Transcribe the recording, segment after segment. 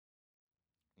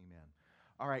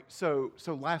All right, so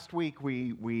last week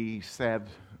we said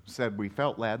we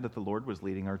felt led that the Lord was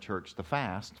leading our church to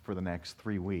fast for the next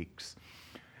 3 weeks,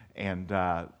 and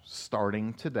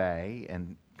starting today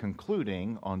and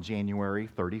concluding on January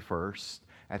 31st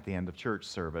at the end of church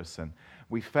service. And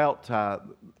we felt a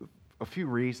few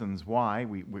reasons why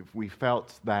we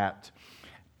felt that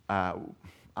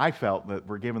I felt that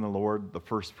we're giving the Lord the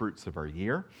first fruits of our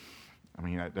year. I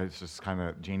mean, it's just kind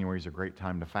of January is a great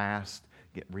time to fast,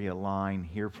 get realigned,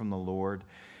 hear from the Lord.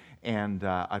 And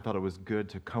I thought it was good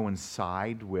to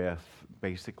coincide with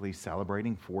basically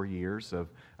celebrating 4 years of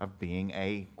being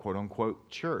a quote-unquote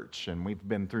church. And we've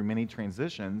been through many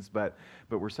transitions, but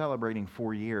we're celebrating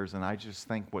 4 years. And I just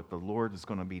think what the Lord is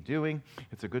going to be doing,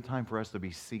 it's a good time for us to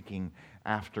be seeking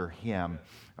after Him.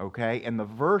 Okay? And the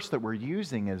verse that we're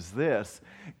using is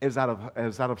out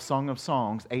of Song of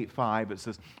Songs 8:5. It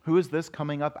says, "Who is this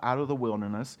coming up out of the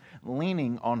wilderness,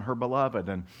 leaning on her beloved?"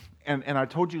 And I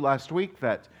told you last week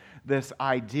that this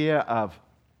idea of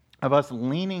us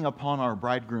leaning upon our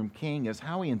bridegroom king is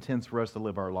how He intends for us to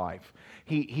live our life.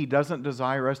 He doesn't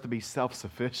desire us to be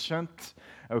self-sufficient.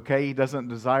 Okay, He doesn't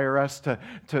desire us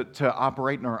to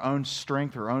operate in our own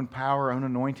strength, our own power, our own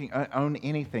anointing, own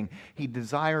anything. He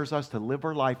desires us to live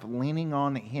our life leaning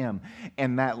on Him.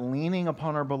 And that leaning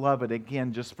upon our beloved,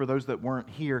 again, just for those that weren't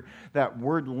here, that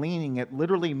word leaning, it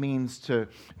literally means to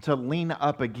lean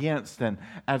up against, and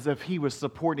as if He was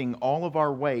supporting all of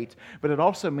our weight. But it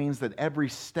also means that every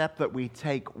step that we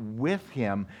take with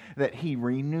Him, that He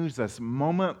renews us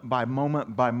moment by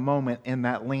moment in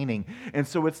that leaning. And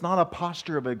so it's not a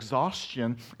posture of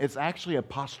exhaustion, it's actually a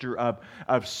posture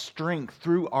of strength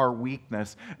through our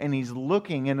weakness. And He's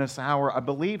looking in this hour. I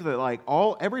believe that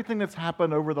everything that's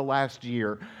happened over the last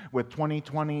year with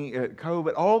 2020,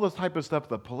 COVID, all this type of stuff,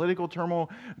 the political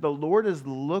turmoil, the Lord is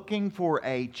looking for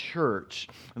a church.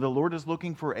 The Lord is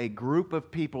looking for a group of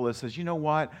people that says, you know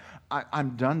what?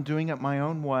 I'm done doing it my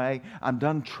own way. I'm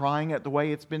done trying it the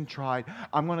way it's been tried.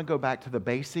 I'm going to go back to the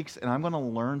basics, and I'm going to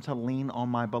learn to lean on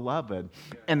my beloved.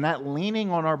 And that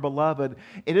leaning on our beloved,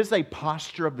 it is a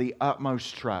posture of the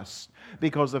utmost trust.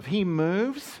 Because if He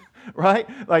moves, right?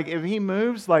 If He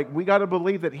moves, we got to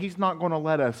believe that He's not going to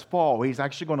let us fall. He's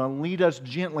actually going to lead us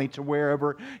gently to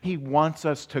wherever He wants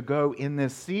us to go in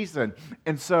this season.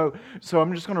 And so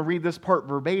I'm just going to read this part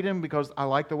verbatim because I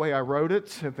like the way I wrote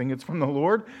it. I think it's from the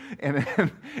Lord. And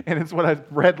it's what I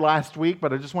read last week,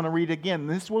 but I just want to read again.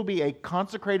 This will be a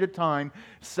consecrated time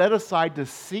set aside to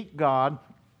seek God.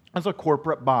 As a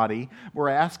corporate body, we're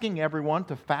asking everyone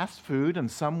to fast food in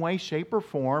some way, shape, or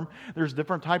form. There's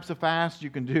different types of fast. You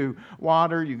can do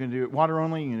water. You can do water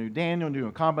only. You can do Daniel. You can do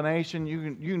a combination.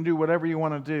 You can do whatever you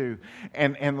want to do.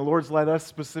 And the Lord's led us,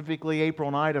 specifically April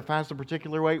and I, to fast a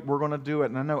particular way. We're going to do it.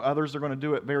 And I know others are going to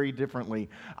do it very differently.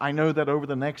 I know that over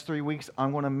the next 3 weeks,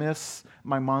 I'm going to miss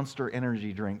my Monster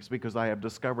energy drinks because I have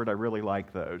discovered I really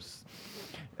like those.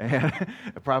 And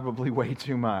probably way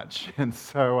too much. And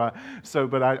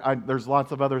but there's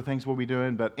lots of other things we'll be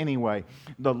doing. But anyway,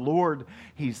 the Lord,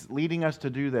 He's leading us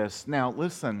to do this. Now,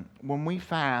 listen, when we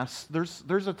fast,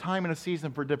 there's a time and a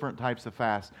season for different types of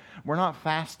fast. We're not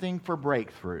fasting for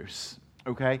breakthroughs.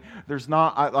 Okay? There's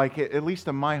not, at least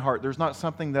in my heart, there's not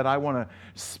something that I want to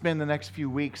spend the next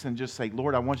few weeks and just say,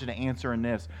 Lord, I want you to answer in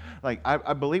this.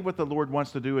 I believe what the Lord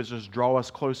wants to do is just draw us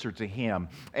closer to Him.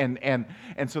 And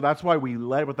so that's why we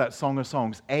led with that Song of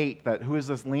Songs 8, that who is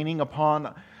this leaning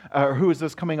upon, who is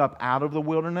this coming up out of the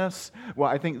wilderness? Well,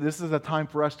 I think this is a time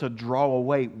for us to draw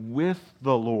away with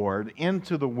the Lord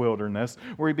into the wilderness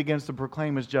where He begins to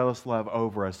proclaim His jealous love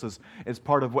over us as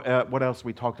part of what else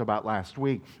we talked about last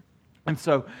week. And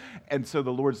so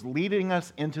the Lord's leading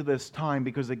us into this time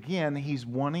because, again, He's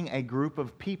wanting a group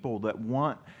of people that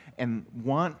want and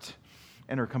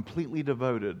are completely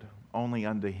devoted only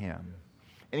unto Him.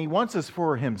 And He wants us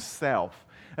for Himself.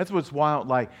 That's what's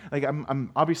wild.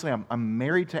 I'm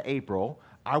married to April.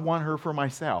 I want her for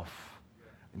myself.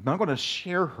 I'm not going to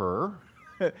share her.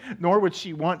 Nor would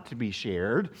she want to be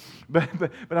shared, but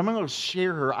I'm not going to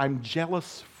share her. I'm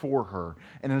jealous for her.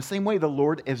 And in the same way, the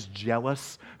Lord is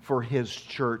jealous for His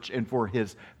church and for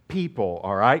His people,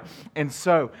 all right? And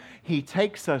so He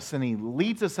takes us and He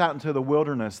leads us out into the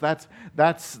wilderness. That's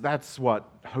what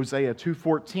Hosea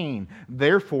 2:14.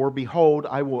 Therefore, behold,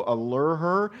 I will allure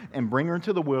her and bring her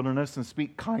into the wilderness and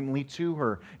speak kindly to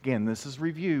her. Again, this is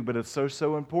review, but it's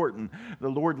so important. The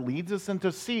Lord leads us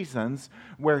into seasons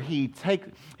where He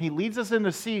leads us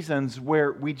into seasons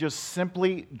where we just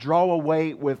simply draw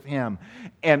away with Him.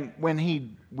 And when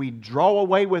He we draw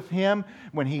away with Him,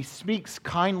 when He speaks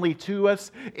kindly to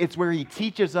us, it's where He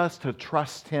teaches us to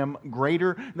trust Him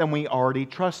greater than we already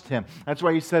trust Him. That's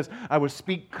why He says, I will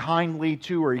speak kindly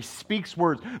to her. He speaks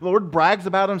words. The Lord brags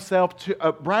about Himself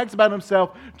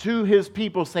to His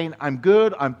people, saying, I'm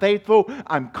good, I'm faithful,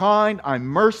 I'm kind, I'm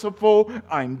merciful,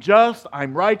 I'm just,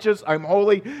 I'm righteous, I'm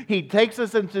holy. He takes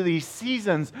us into these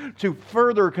seasons to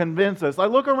further convince us. I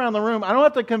look around the room, I don't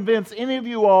have to convince any of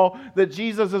you all that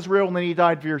Jesus is real and that He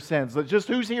died for your sins. That just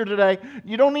who's here today,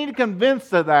 you don't need to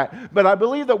convince of that. But I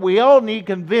believe that we all need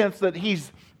convinced that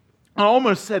He's, I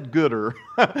almost said gooder,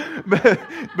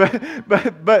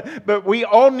 but we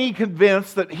all need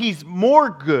convinced that He's more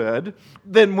good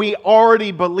than we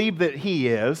already believe that He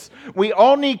is. We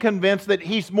all need convinced that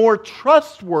He's more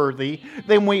trustworthy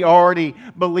than we already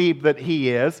believe that He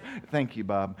is. Thank you,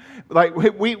 Bob. Like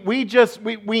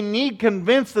we need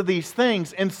convinced of these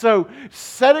things, and so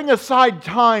setting aside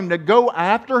time to go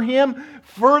after Him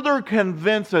further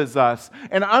convinces us.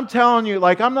 And I'm telling you,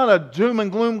 like, I'm not a doom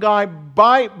and gloom guy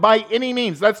by any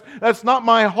means. That's not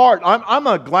my heart. I'm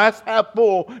a glass half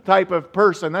full type of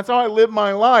person. That's how I live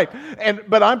my life.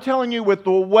 But I'm telling you, with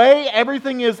the way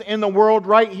everything is in the world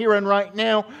right here and right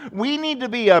now, we need to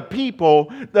be a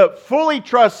people that fully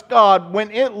trust God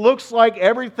when it looks like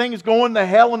everything's going to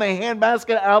hell in a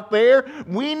handbasket out there.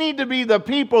 We need to be the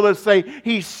people that say,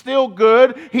 He's still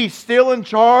good, He's still in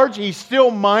charge, He's still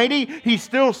mighty, He's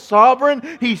still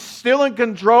sovereign, He's still in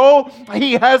control.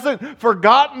 He hasn't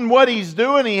forgotten what He's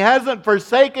doing. He hasn't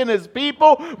forsaken His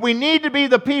people. We need to be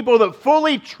the people that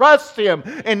fully trust Him.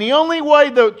 And the only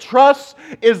way that trust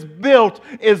is built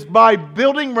is by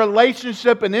building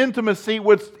relationship and intimacy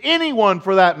with anyone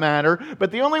for that matter.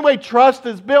 But the only way trust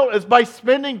is built is by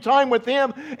spending time with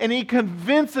Him, and He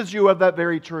convinces you of that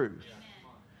very truth.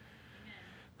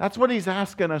 That's what He's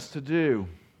asking us to do.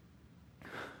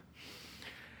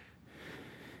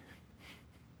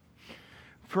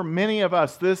 For many of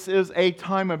us, this is a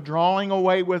time of drawing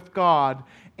away with God,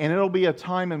 and it'll be a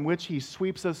time in which He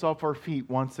sweeps us off our feet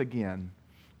once again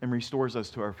and restores us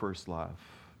to our first love.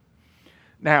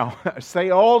 Now, I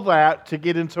say all that to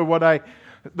get into what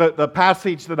the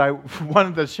passage that I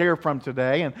wanted to share from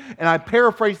today. And I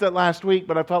paraphrased that last week,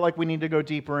 but I felt like we need to go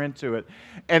deeper into it.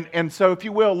 And so if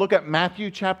you will, look at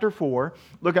Matthew chapter 4.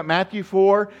 Look at Matthew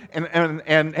 4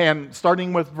 and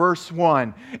starting with verse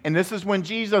 1. And this is when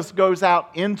Jesus goes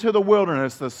out into the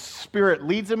wilderness. The Spirit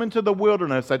leads Him into the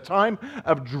wilderness, a time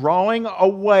of drawing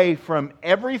away from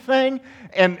everything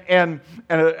and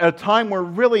a time where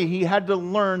really He had to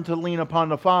learn to lean upon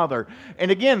the Father.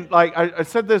 And again, like I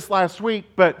said this last week,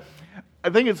 but I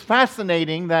think it's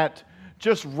fascinating that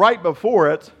just right before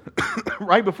it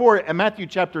in Matthew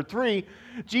chapter 3,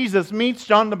 Jesus meets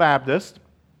John the Baptist.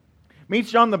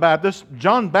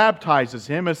 John baptizes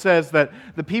him. It says that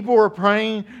the people were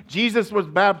praying, Jesus was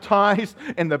baptized,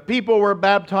 and the people were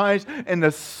baptized, and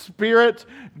the Spirit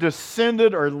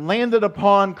descended or landed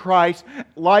upon Christ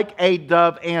like a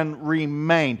dove and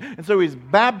remained. And so He's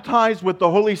baptized with the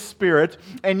Holy Spirit,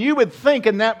 and you would think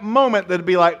in that moment that it'd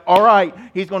be like, all right,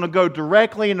 He's going to go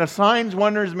directly into signs,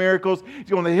 wonders, miracles. He's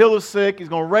going to heal the sick. He's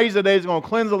going to raise the dead. He's going to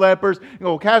cleanse the lepers. He's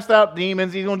going to cast out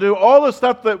demons. He's going to do all the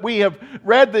stuff that we have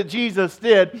read that Jesus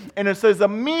did. And it says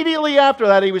immediately after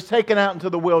that He was taken out into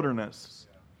the wilderness.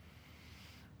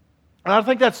 And I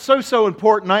think that's so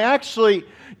important. I actually,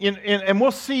 and we'll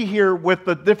see here with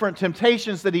the different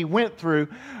temptations that He went through,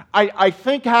 I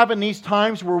think having these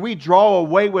times where we draw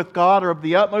away with God are of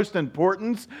the utmost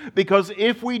importance, because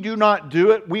if we do not do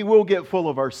it, we will get full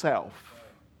of ourselves.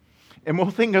 And we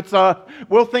think it's our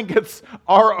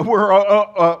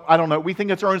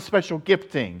own special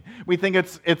gifting. We think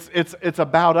it's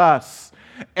about us.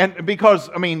 And because,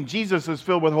 Jesus is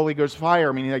filled with Holy Ghost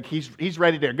fire. Like he's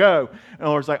ready to go. And the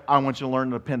Lord's like, I want you to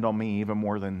learn to depend on me even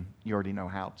more than you already know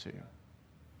how to.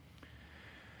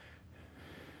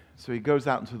 So He goes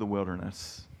out into the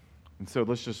wilderness. And so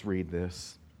let's just read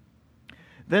this.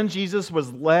 Then Jesus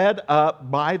was led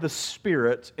up by the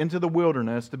Spirit into the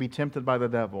wilderness to be tempted by the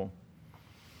devil.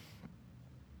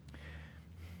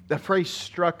 That phrase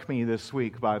struck me this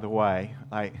week, by the way.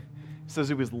 It says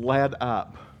He was led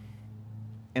up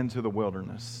into the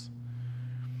wilderness.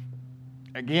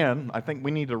 Again, I think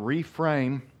we need to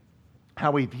reframe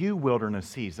how we view wilderness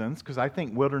seasons, because I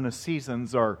think wilderness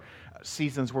seasons are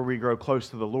seasons where we grow close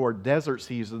to the Lord. Desert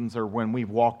seasons are when we've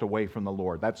walked away from the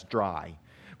Lord. That's dry.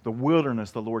 The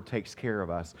wilderness, the Lord takes care of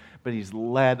us, but He's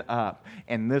led up.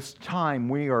 And this time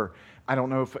we are, I don't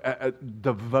know if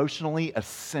devotionally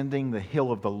ascending the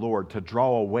hill of the Lord to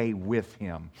draw away with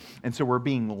Him. And so we're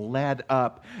being led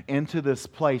up into this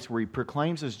place where He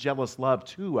proclaims His jealous love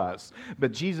to us.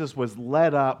 But Jesus was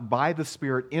led up by the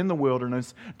Spirit in the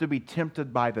wilderness to be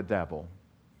tempted by the devil.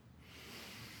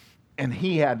 And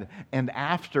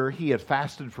after He had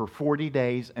fasted for 40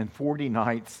 days and 40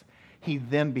 nights, He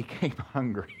then became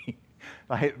hungry.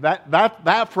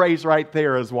 That phrase right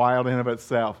there is wild in of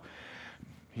itself.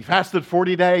 He fasted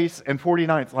 40 days and 40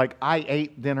 nights. Like, I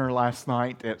ate dinner last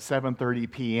night at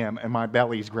 7:30 p.m. and my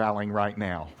belly's growling right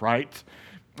now, right?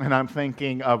 And I'm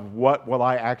thinking of what will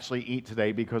I actually eat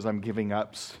today because I'm giving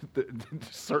up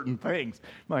certain things.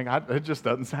 Like, it just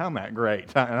doesn't sound that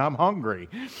great, and I'm hungry,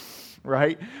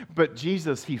 right? But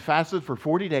Jesus, He fasted for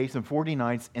 40 days and 40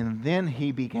 nights, and then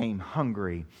He became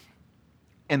hungry.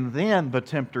 And then the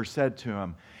tempter said to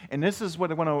Him, and this is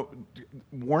what I want to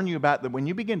warn you about, that when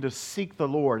you begin to seek the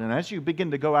Lord, and as you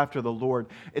begin to go after the Lord,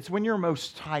 it's when you're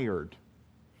most tired,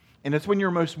 and it's when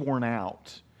you're most worn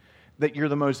out, that you're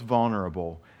the most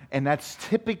vulnerable. And that's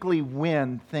typically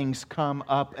when things come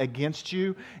up against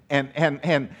you and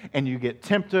you get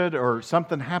tempted or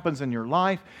something happens in your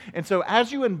life. And so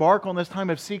as you embark on this time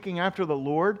of seeking after the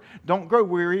Lord, don't grow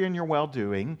weary in your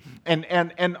well-doing.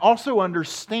 And also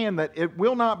understand that it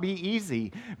will not be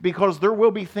easy, because there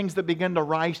will be things that begin to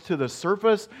rise to the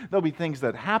surface. There'll be things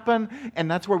that happen.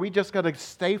 And that's where we just got to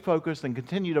stay focused and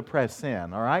continue to press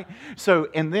in, all right? So,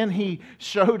 and then He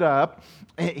showed up.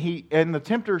 And the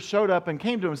tempter showed up and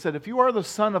came to Him and said, if you are the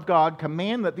Son of God,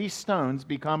 command that these stones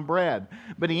become bread.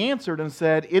 But He answered and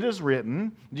said, it is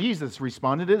written, Jesus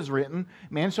responded, it is written,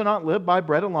 man shall not live by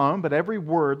bread alone, but every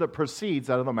word that proceeds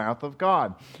out of the mouth of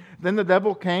God. Then the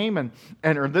devil came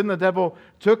then the devil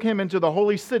took Him into the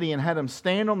holy city and had Him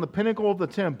stand on the pinnacle of the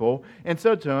temple and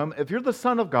said to Him, if you're the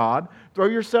Son of God, throw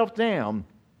yourself down.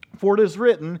 For it is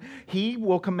written, He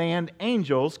will command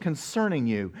angels concerning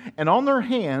you, and on their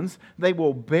hands they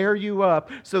will bear you up,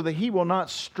 so that He will not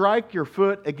strike your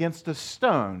foot against a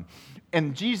stone.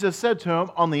 And Jesus said to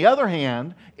him, on the other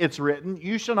hand, it's written,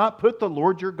 you shall not put the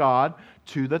Lord your God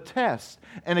to the test.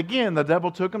 And again, the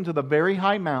devil took Him to the very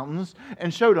high mountains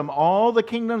and showed Him all the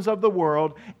kingdoms of the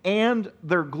world and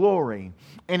their glory.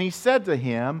 And He said to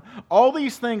him, all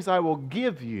these things I will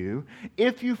give you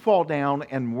if you fall down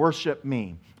and worship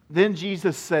Me. Then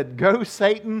Jesus said, go,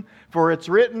 Satan, for it's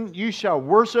written, you shall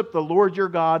worship the Lord your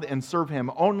God and serve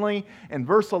Him only. And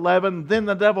verse 11, then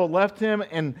the devil left him,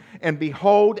 and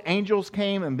behold, angels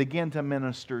came and began to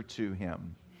minister to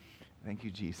him. Thank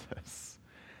you, Jesus.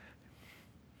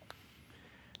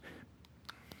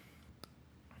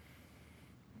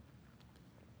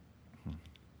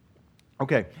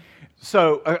 Okay,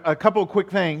 so a couple of quick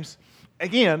things.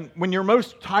 Again, when you're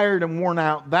most tired and worn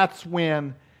out, that's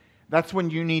when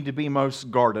you need to be most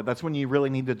guarded. That's when you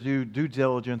really need to do due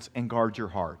diligence and guard your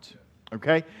heart.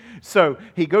 Okay? So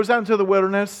he goes out into the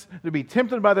wilderness to be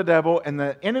tempted by the devil, and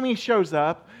the enemy shows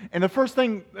up. And the first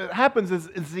thing that happens is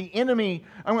the enemy,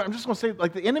 I'm just going to say,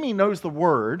 like, the enemy knows the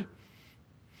word,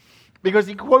 because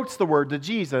he quotes the word to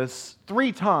Jesus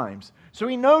 3 times. So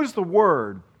he knows the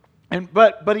word,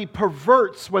 but he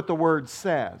perverts what the word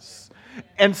says.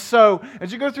 And so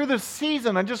as you go through this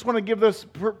season, I just want to give this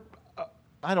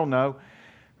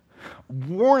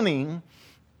warning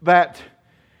that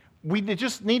we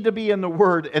just need to be in the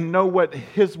Word and know what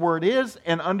His Word is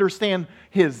and understand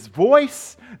His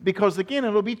voice, because again,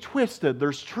 it'll be twisted.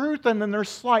 There's truth and then there's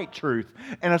slight truth.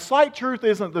 And a slight truth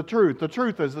isn't the truth. The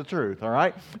truth is the truth, all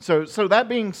right? So that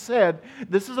being said,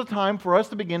 this is a time for us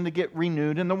to begin to get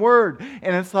renewed in the Word.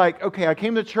 And it's like, okay, I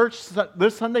came to church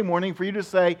this Sunday morning for you to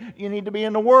say, you need to be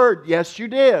in the Word. Yes, you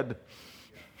did.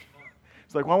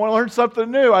 It's like, well, I want to learn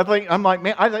something new. I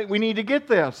think we need to get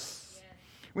this.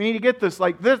 We need to get this.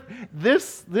 Like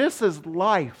this is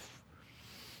life.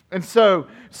 And so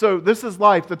this is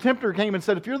life. The tempter came and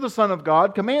said, if you're the Son of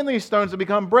God, command these stones to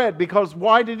become bread. Because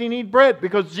why did He need bread?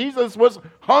 Because Jesus was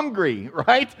hungry,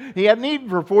 right? He had need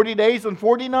for 40 days and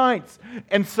 40 nights.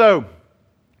 And so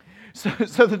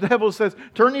the devil says,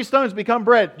 turn these stones, become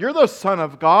bread. You're the Son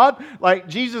of God. Like,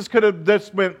 Jesus could have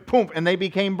just went, boom, and they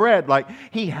became bread. Like,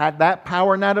 He had that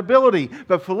power and that ability.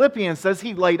 But Philippians says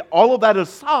He laid all of that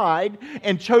aside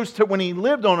and chose to, when He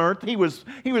lived on earth, He was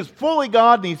fully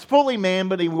God and He's fully man,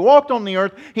 but He walked on the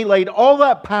earth. He laid all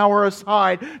that power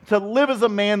aside to live as a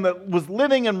man that was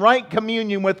living in right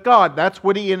communion with God. That's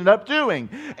what He ended up doing.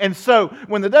 And so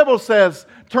when the devil says,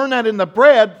 turn that into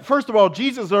bread, first of all,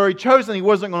 Jesus had already chosen He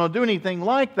wasn't going to do anything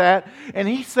like that. And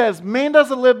He says, man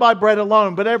doesn't live by bread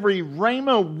alone, but every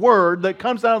rhema word that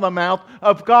comes out of the mouth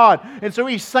of God. And so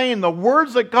He's saying the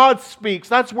words that God speaks,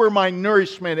 that's where my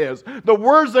nourishment is. The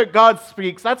words that God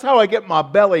speaks, that's how I get my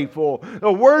belly full.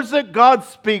 The words that God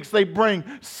speaks, they bring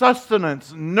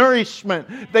sustenance, nourishment.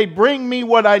 They bring me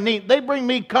what I need. They bring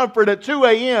me comfort at 2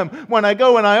 a.m. when I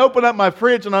go and I open up my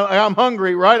fridge and I'm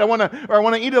hungry, right? I want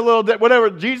to eat a little bit, whatever.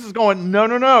 Jesus is going,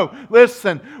 no.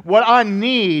 Listen, what I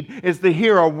need is to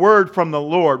hear a word from the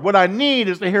Lord. What I need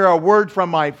is to hear a word from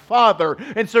my Father.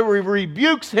 And so He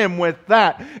rebukes him with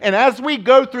that. And as we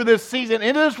go through this season,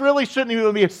 and this really shouldn't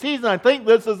even be a season. I think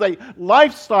this is a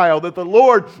lifestyle that the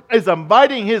Lord is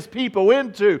inviting His people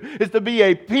into, is to be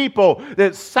a people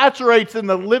that saturates in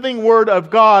the living Word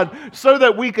of God so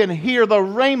that we can hear the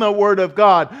Rhema Word of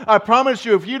God. I promise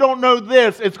you, if you don't know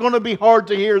this, it's going to be hard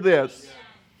to hear this.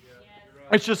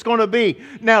 It's just going to be.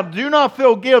 Now, do not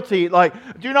feel guilty.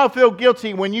 Do not feel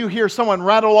guilty when you hear someone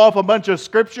rattle off a bunch of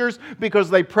scriptures because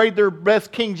they prayed their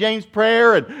best King James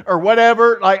prayer or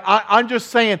whatever. I'm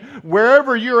just saying,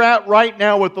 wherever you're at right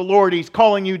now with the Lord, He's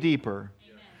calling you deeper.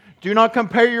 Amen. Do not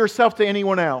compare yourself to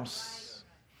anyone else.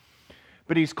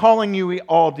 But He's calling you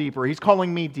all deeper. He's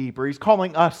calling me deeper. He's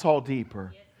calling us all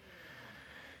deeper.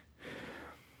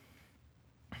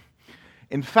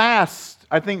 In fast,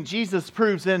 I think Jesus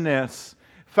proves in this,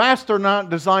 fasts are not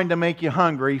designed to make you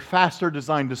hungry. Fasts are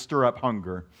designed to stir up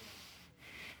hunger.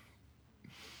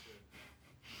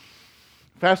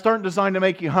 Fasts aren't designed to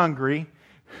make you hungry.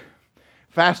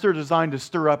 Fasts are designed to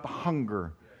stir up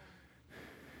hunger.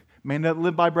 Man doesn't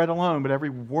live by bread alone, but every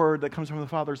word that comes from the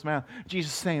Father's mouth.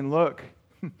 Jesus is saying, look,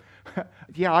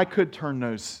 yeah, I could turn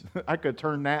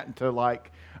that into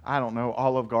I don't know,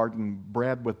 Olive Garden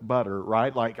bread with butter,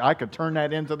 right? I could turn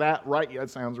that into that, right? Yeah,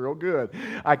 that sounds real good.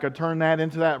 I could turn that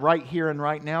into that right here and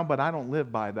right now, but I don't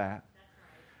live by that.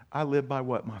 I live by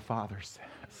what my Father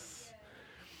says.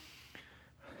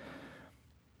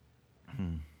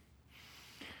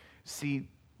 See,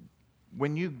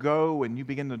 when you go and you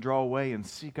begin to draw away and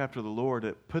seek after the Lord,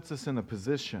 it puts us in a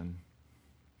position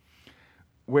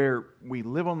where we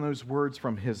live on those words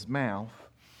from His mouth,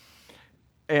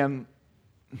 and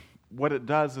what it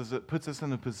does is it puts us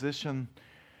in a position,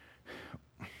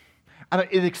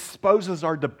 it exposes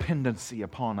our dependency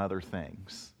upon other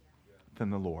things than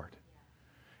the Lord.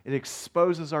 It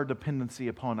exposes our dependency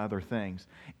upon other things.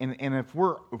 And if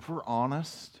we're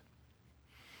honest,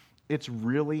 it's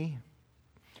really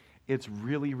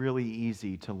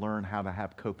easy to learn how to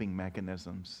have coping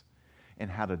mechanisms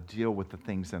and how to deal with the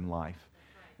things in life.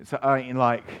 So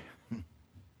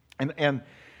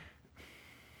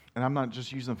and I'm not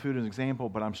just using food as an example,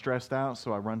 but I'm stressed out,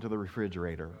 so I run to the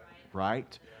refrigerator,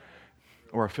 right?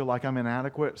 Or I feel like I'm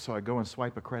inadequate, so I go and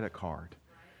swipe a credit card.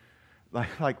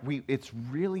 It's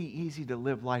really easy to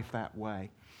live life that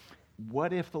way.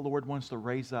 What if the Lord wants to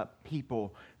raise up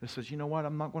people that says, you know what,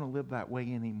 I'm not going to live that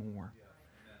way anymore.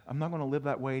 I'm not going to live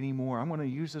that way anymore. I'm going to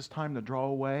use this time to draw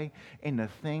away, and the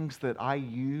things that I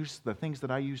use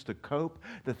to cope,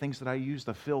 the things that I use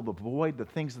to fill the void, the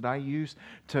things that I use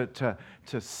to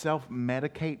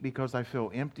self-medicate because I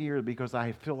feel empty or because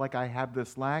I feel like I have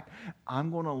this lack,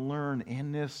 I'm going to learn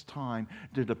in this time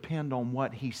to depend on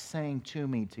what He's saying to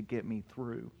me to get me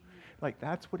through.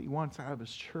 That's what He wants out of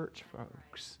His church,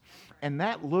 folks. And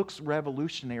that looks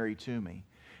revolutionary to me.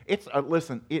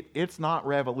 It's not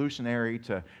revolutionary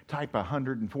to type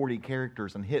 140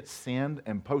 characters and hit send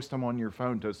and post them on your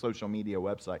phone to a social media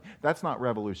website. That's not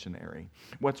revolutionary.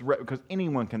 Because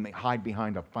anyone can hide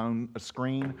behind a phone, a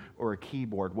screen, or a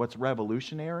keyboard. What's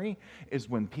revolutionary is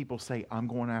when people say, I'm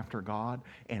going after God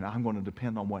and I'm going to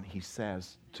depend on what He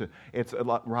says. It's a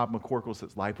lot. Rob McCorkle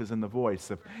says, life is in the voice.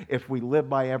 If we live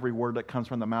by every word that comes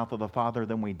from the mouth of the Father,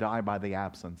 then we die by the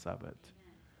absence of it.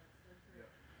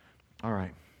 All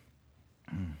right.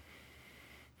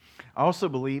 I also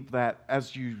believe that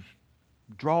as you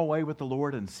draw away with the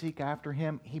Lord and seek after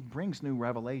Him, He brings new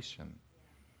revelation.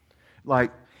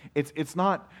 It's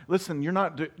not. Listen, you're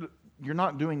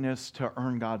not doing this to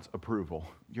earn God's approval.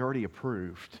 You're already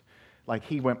approved.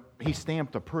 He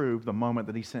stamped approved the moment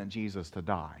that He sent Jesus to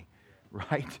die.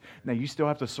 Right? Now, you still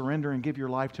have to surrender and give your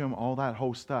life to Him, all that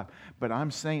whole stuff. But I'm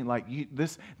saying,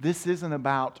 this isn't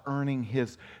about earning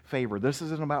His favor. This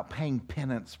isn't about paying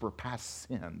penance for past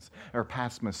sins or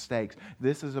past mistakes.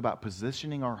 This is about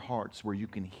positioning our hearts where you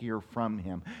can hear from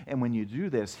Him. And when you do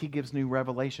this, He gives new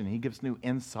revelation. He gives new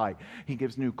insight. He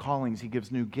gives new callings. He gives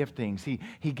new giftings.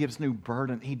 He gives new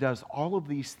burden. He does all of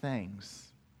these things.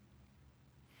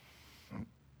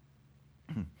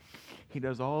 He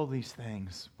does all these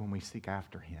things when we seek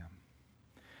after Him.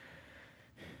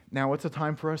 Now it's a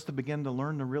time for us to begin to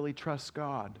learn to really trust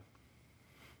God.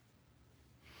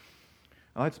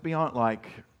 Now, let's be honest,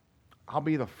 I'll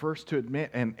be the first to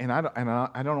admit, and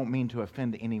I don't mean to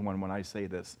offend anyone when I say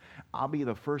this. I'll be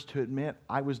the first to admit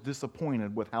I was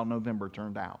disappointed with how November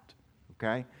turned out.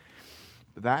 Okay?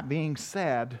 But that being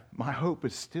said, my hope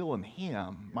is still in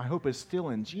Him. My hope is still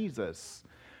in Jesus.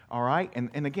 All right?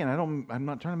 And again, I'm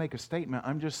not trying to make a statement.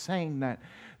 I'm just saying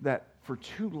that for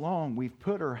too long we've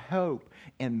put our hope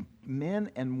in men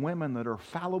and women that are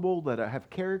fallible, that have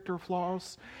character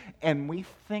flaws, and we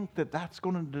think that that's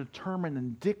going to determine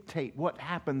and dictate what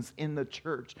happens in the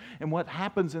church. And what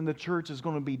happens in the church is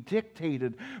going to be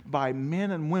dictated by men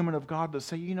and women of God that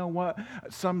say, you know what,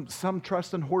 some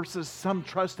trust in horses, some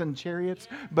trust in chariots,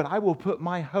 but I will put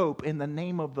my hope in the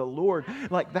name of the Lord.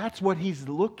 Like, that's what He's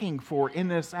looking for in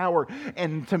this hour.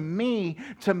 And to me,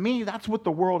 that's what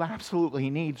the world absolutely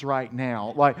needs right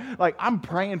now. Like I'm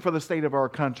praying for the state of our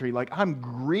country. Like, I'm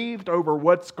grieved over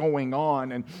what's going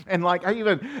on, and like I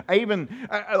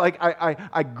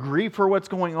grieve for what's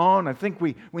going on. I think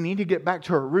we need to get back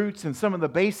to our roots and some of the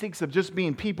basics of just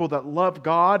being people that love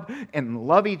God and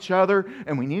love each other,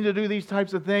 and we need to do these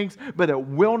types of things. But it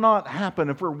will not happen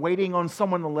if we're waiting on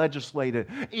someone to legislate it.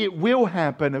 It will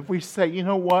happen if we say, you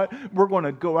know what, we're going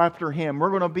to go after Him. We're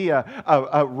going to be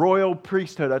a royal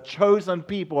priesthood, a chosen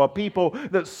people, a people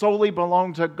that solely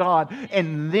belong to God,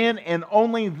 and then and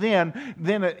only then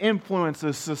it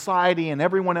influences society and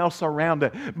everyone else around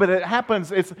it. But it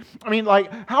happens,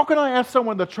 how can I ask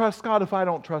someone to trust God if I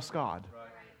don't trust God?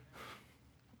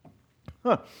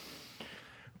 Huh.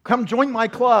 Come join my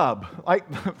club.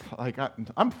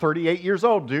 I'm 38 years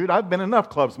old, dude. I've been in enough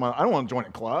clubs. I don't want to join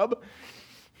a club.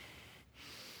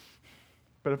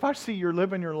 But if I see you're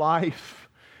living your life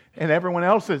and everyone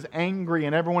else is angry,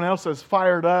 and everyone else is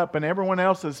fired up, and everyone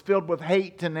else is filled with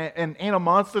hate and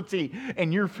animosity,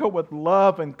 and you're filled with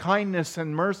love and kindness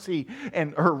and mercy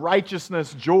and her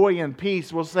righteousness, joy and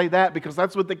peace. We'll say that because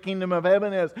that's what the kingdom of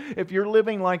heaven is. If you're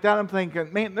living like that, I'm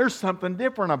thinking, man, there's something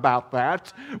different about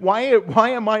that. Why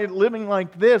am I living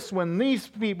like this when these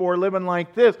people are living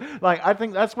like this? I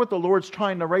think that's what the Lord's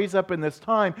trying to raise up in this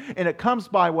time, and it comes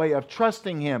by way of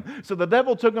trusting Him. So the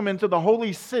devil took him into the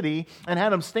holy city and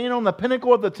had him stand on the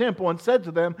pinnacle of the temple and said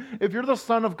to them, if you're the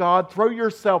Son of God, throw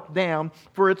yourself down,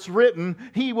 for it's written,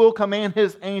 He will command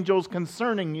His angels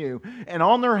concerning you, and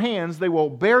on their hands they will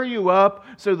bear you up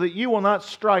so that you will not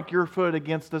strike your foot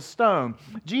against a stone.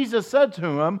 Jesus said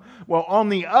to him, well, on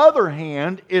the other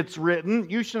hand, it's written,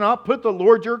 you shall not put the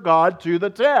Lord your God to the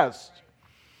test.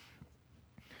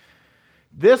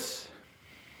 This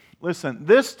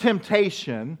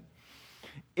temptation,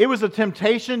 it was a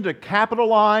temptation to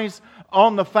capitalize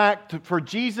on the fact for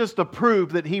Jesus to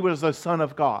prove that He was the Son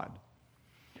of God.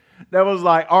 That was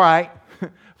like, all right,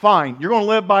 fine, you're going to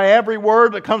live by every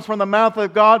word that comes from the mouth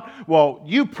of God. Well,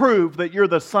 you prove that you're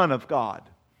the Son of God.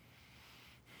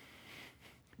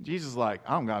 Jesus is like,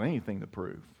 I don't got anything to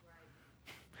prove.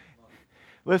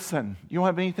 Listen, you don't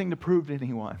have anything to prove to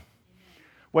anyone.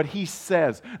 What He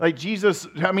says. Jesus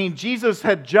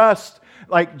had just...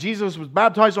 Jesus was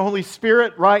baptized in the Holy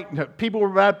Spirit, right? People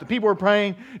were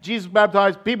praying. Jesus was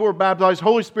baptized. People were baptized.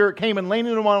 Holy Spirit came and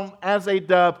landed on him as a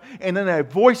dove. And then a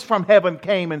voice from heaven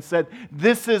came and said,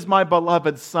 this is my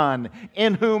beloved Son,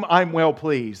 in whom I'm well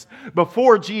pleased.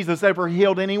 Before Jesus ever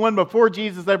healed anyone, before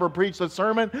Jesus ever preached a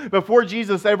sermon, before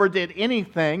Jesus ever did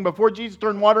anything, before Jesus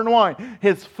turned water into wine,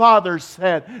 His Father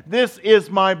said, this is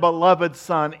my beloved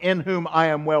Son, in whom I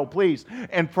am well pleased.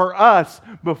 And for us,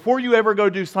 before you ever go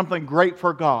do something great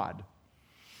for God,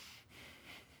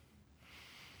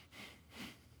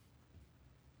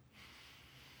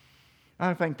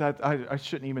 I think that I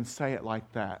shouldn't even say it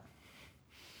like that.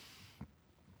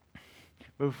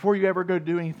 But before you ever go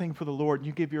do anything for the Lord and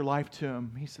you give your life to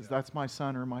Him, He says, that's my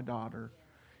son or my daughter,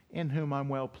 in whom I'm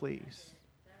well pleased.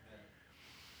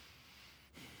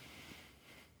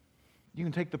 You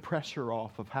can take the pressure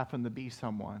off of having to be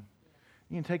someone.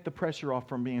 You can take the pressure off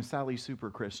from being Sally Super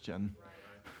Christian.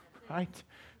 Right?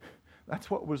 That's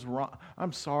what was wrong.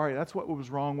 I'm sorry, that's what was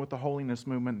wrong with the holiness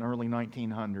movement in the early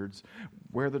 1900s.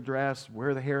 Wear the dress,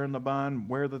 wear the hair in the bun,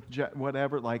 wear the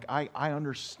whatever. I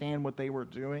understand what they were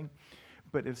doing,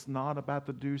 but it's not about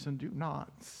the do's and do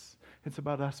nots. It's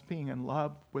about us being in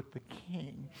love with the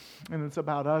King. And it's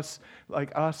about us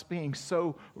being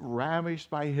so ravished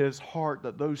by His heart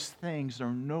that those things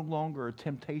are no longer a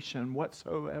temptation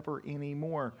whatsoever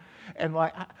anymore. And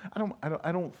I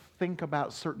don't think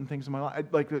about certain things in my life.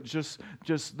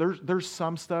 There's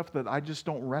some stuff that I just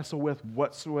don't wrestle with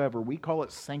whatsoever. We call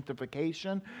it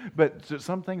sanctification, but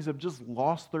some things have just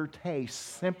lost their taste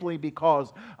simply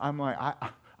because I'm like,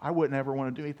 I wouldn't ever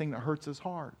want to do anything that hurts his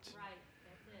heart. Right.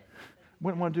 That's it.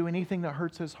 Wouldn't want to do anything that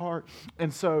hurts his heart.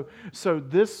 And so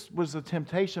this was a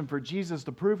temptation for Jesus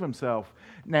to prove himself.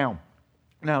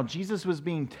 Now, Jesus was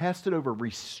being tested over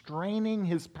restraining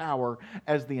his power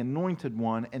as the anointed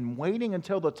one and waiting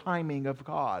until the timing of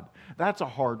God. That's a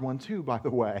hard one too, by the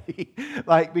way.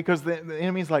 Because the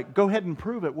enemy's like, go ahead and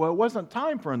prove it. Well, it wasn't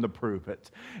time for him to prove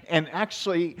it. And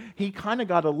actually, he kind of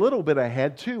got a little bit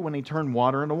ahead too when he turned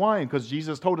water into wine, because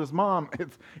Jesus told his mom,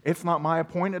 it's not my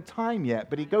appointed time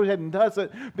yet. But he goes ahead and does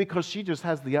it because she just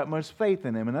has the utmost faith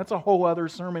in him. And that's a whole other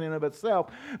sermon in of itself.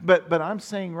 But I'm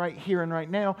saying right here and right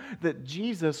now that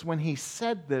Jesus, when he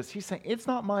said this, he's saying, it's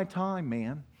not my time,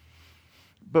 man.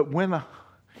 But when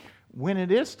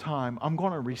it is time, I'm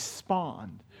going to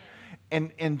respond.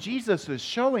 And Jesus is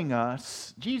showing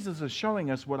us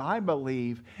what I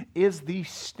believe is the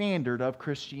standard of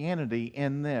Christianity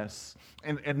in this.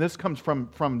 And this comes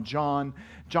from John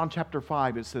chapter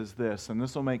 5. It says this, and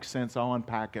this will make sense. I'll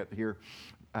unpack it here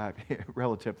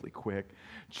relatively quick.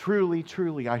 Truly,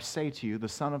 truly, I say to you, the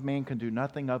Son of Man can do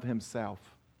nothing of himself,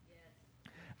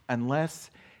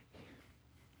 unless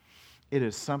it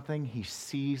is something he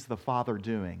sees the Father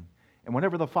doing. And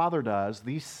whenever the Father does,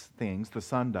 these things the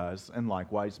Son does in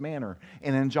likewise manner.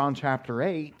 And in John chapter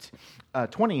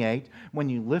 28, when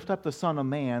you lift up the Son of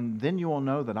Man, then you will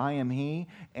know that I am he,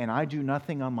 and I do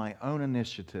nothing on my own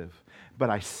initiative, but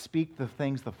I speak the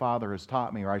things the Father has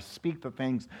taught me, or I speak the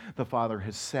things the Father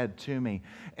has said to me.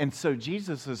 And so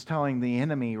Jesus is telling the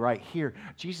enemy right here,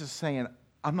 Jesus is saying,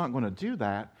 I'm not going to do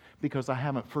that, because I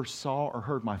haven't first saw or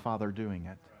heard my Father doing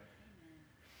it.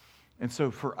 And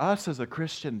so for us as a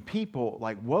Christian people,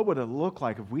 what would it look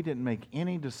like if we didn't make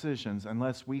any decisions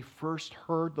unless we first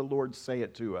heard the Lord say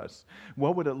it to us?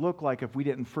 What would it look like if we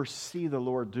didn't first see the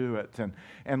Lord do it? And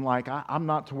I'm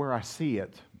not to where I see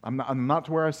it. I'm not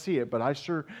to where I see it, but I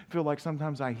sure feel like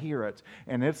sometimes I hear it.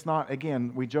 And it's not,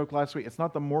 again, we joked last week, it's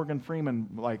not the Morgan Freeman,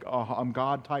 I'm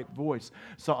God type voice.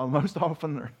 So most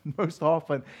often,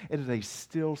 it is a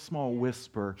still small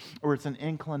whisper, or it's an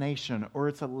inclination, or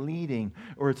it's a leading,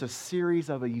 or it's a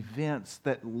series of events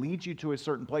that lead you to a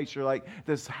certain place. You're like,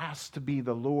 this has to be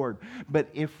the Lord. But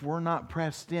if we're not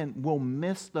pressed in, we'll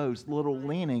miss those little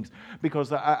leanings,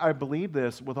 because I believe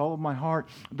this with all of my heart,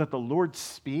 that the Lord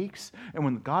speaks, and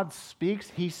when God speaks,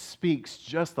 he speaks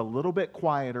just a little bit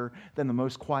quieter than the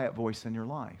most quiet voice in your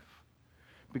life.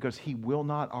 Because he will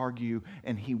not argue,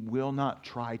 and he will not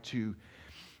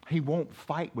he won't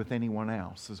fight with anyone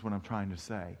else, is what I'm trying to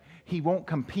say. He won't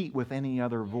compete with any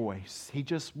other voice. He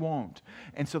just won't.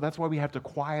 And so that's why we have to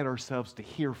quiet ourselves to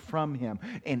hear from him.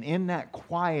 And in that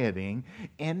quieting,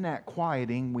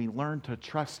 we learn to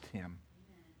trust him.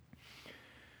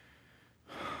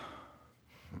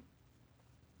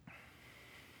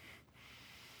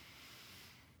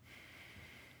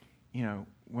 You know,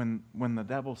 when the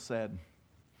devil said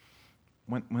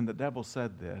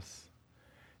this,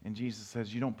 and Jesus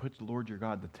says, you don't put the Lord your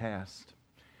God to test,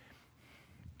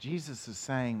 Jesus is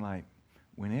saying,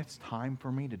 when it's time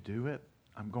for me to do it,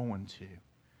 I'm going to.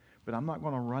 But I'm not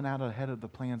going to run out ahead of the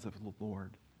plans of the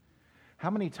Lord. How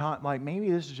many times, maybe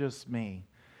this is just me,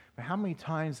 but how many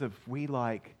times have we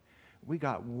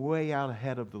got way out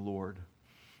ahead of the Lord?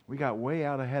 We got way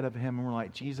out ahead of him, and we're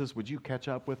like, Jesus, would you catch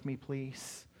up with me,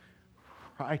 please?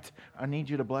 Right? I need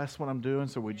you to bless what I'm doing,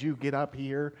 so would you get up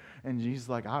here? And Jesus is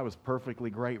like, I was perfectly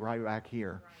great right back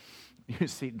here. You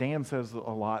see, Dan says a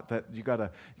lot that you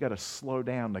gotta slow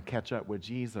down to catch up with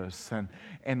Jesus, and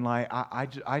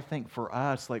I think for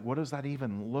us, what does that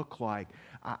even look like?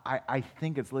 I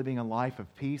think it's living a life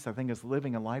of peace. I think it's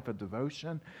living a life of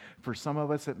devotion. For some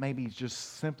of us, it may be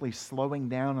just simply slowing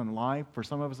down in life. For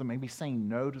some of us, it may be saying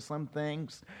no to some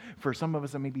things. For some of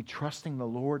us, it may be trusting the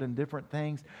Lord in different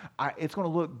things. It's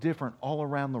going to look different all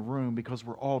around the room because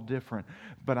we're all different.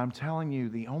 But I'm telling you,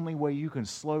 the only way you can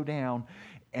slow down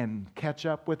and catch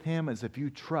up with him is if you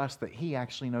trust that he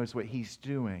actually knows what he's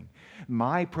doing.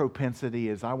 My propensity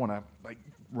is I want to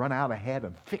run out ahead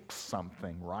and fix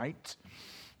something, right?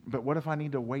 But what if I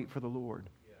need to wait for the Lord?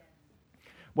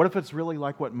 What if it's really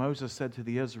like what Moses said to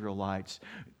the Israelites?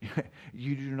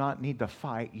 You do not need to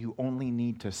fight, you only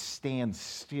need to stand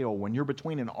still. When you're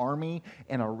between an army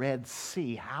and a Red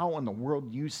Sea, how in the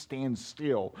world do you stand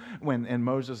still? And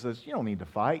Moses says, you don't need to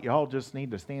fight, y'all just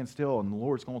need to stand still and the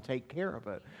Lord's going to take care of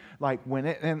it.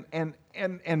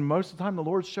 And most of the time the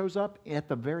Lord shows up at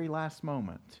the very last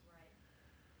moment.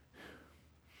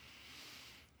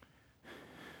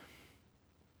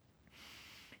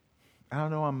 I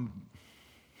don't know,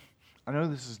 I know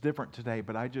this is different today,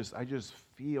 but I just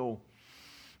feel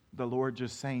the Lord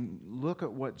just saying, look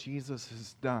at what Jesus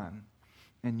has done.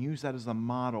 and use that as a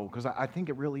model, because I think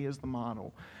it really is the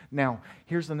model. Now,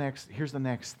 here's the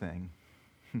next thing.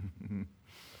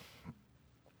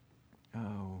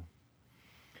 Oh.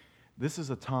 This is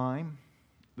a time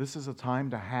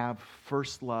to have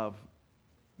first love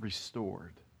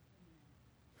restored.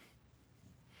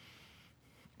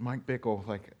 Mike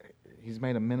Bickle, he's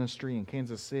made a ministry in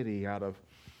Kansas City out of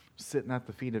sitting at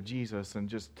the feet of Jesus and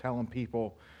just telling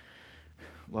people,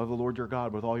 love the Lord your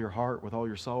God with all your heart, with all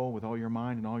your soul, with all your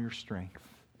mind, and all your strength.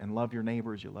 And love your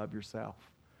neighbor as you love yourself.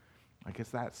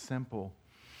 It's that simple.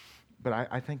 But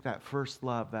I think that first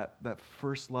love, that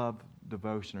first love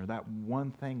devotion, or that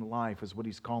one thing life is what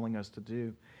he's calling us to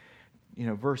do.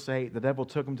 Verse 8, the devil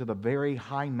took him to the very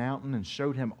high mountain and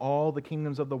showed him all the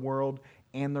kingdoms of the world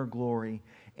and their glory.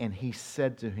 And he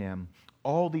said to him,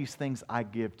 all these things I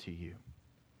give to you,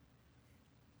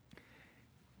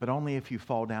 but only if you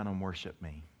fall down and worship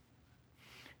me.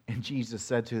 And Jesus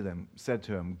said to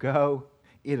him, go,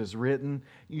 it is written,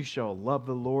 you shall love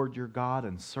the Lord your God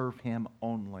and serve him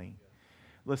only.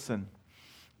 Listen,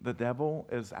 the devil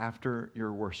is after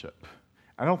your worship.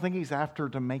 I don't think he's after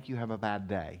to make you have a bad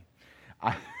day.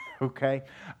 Okay?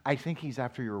 I think he's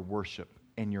after your worship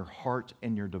and your heart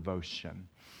and your devotion.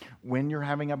 When you're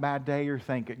having a bad day, you're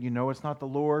thinking, it's not the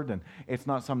Lord and it's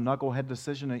not some knucklehead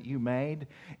decision that you made.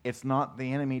 It's not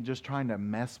the enemy just trying to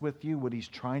mess with you. What he's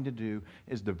trying to do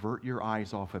is divert your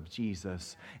eyes off of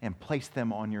Jesus and place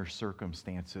them on your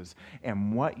circumstances.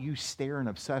 And what you stare and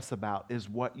obsess about is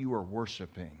what you are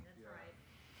worshiping. That's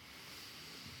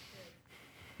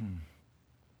right.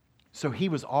 So he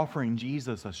was offering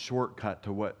Jesus a shortcut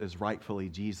to what is rightfully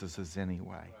Jesus's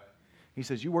anyway. He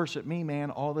says, you worship me,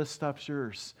 man, all this stuff's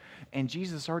yours. And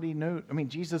Jesus already knew,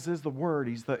 Jesus is the Word.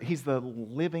 He's the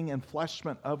living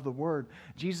enfleshment of the Word.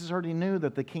 Jesus already knew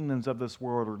that the kingdoms of this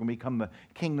world are going to become the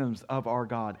kingdoms of our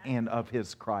God and of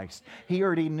His Christ. He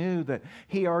already knew that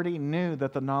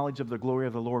the knowledge of the glory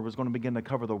of the Lord was going to begin to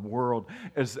cover the world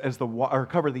or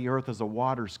cover the earth as the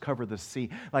waters cover the sea.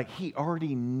 He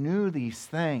already knew these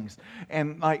things.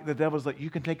 And the devil's you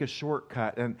can take a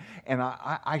shortcut. And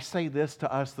I say this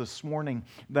to us this morning,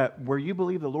 that where you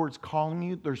believe the Lord's calling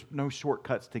you, there's no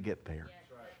shortcuts to get there. Yes,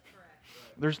 that's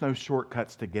correct. There's no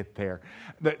shortcuts to get there.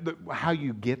 How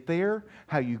you get there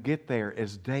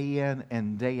is day in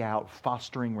and day out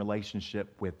fostering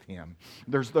relationship with Him.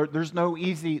 There's no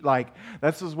easy,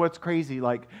 this is what's crazy,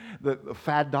 the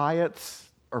fad diets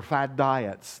are fad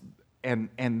diets.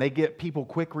 And they get people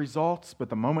quick results, but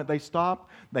the moment they stop,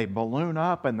 they balloon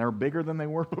up and they're bigger than they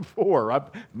were before.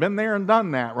 I've been there and done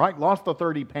that, right? Lost the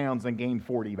 30 pounds and gained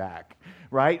 40 back,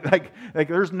 right?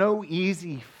 There's no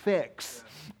easy fix.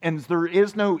 And there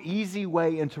is no easy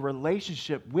way into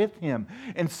relationship with Him.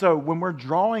 And so when we're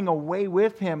drawing away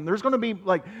with Him, there's going to be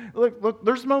look,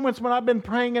 there's moments when I've been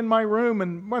praying in my room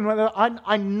and when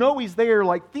I know He's there,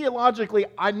 theologically,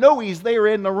 I know He's there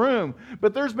in the room.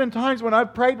 But there's been times when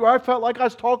I've prayed where I felt like I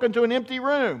was talking to an empty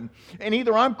room. And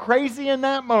either I'm crazy in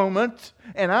that moment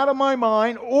and out of my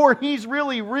mind, or He's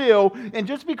really real. And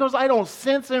just because I don't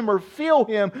sense Him or feel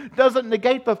Him doesn't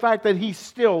negate the fact that He's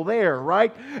still there,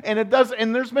 right? And it does.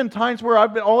 And there's been times where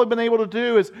all I've been able to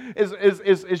do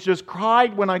is just cry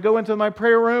when I go into my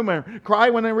prayer room, or cry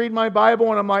when I read my Bible,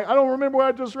 and I'm like, I don't remember what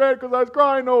I just read because I was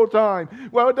crying the whole time.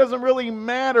 Well, it doesn't really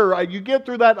matter. You get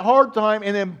through that hard time,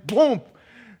 and then boom,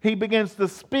 He begins to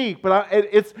speak. But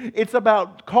it's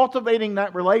about cultivating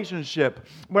that relationship.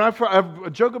 When I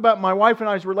joke about my wife and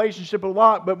I's relationship a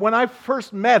lot, but when I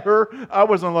first met her, I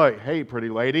wasn't like, hey, pretty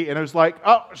lady. And it was like,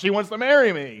 oh, she wants to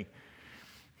marry me.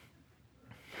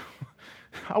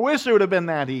 I wish it would have been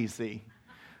that easy.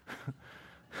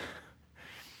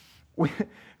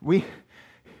 We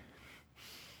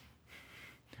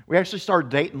actually started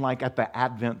dating at the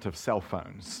advent of cell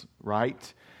phones,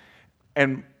 right?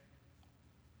 And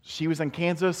she was in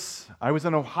Kansas, I was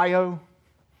in Ohio.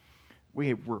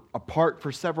 We were apart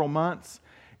for several months,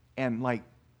 and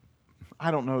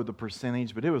I don't know the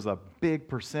percentage, but it was a big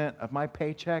percent of my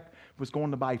paycheck was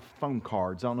going to buy phone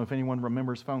cards. I don't know if anyone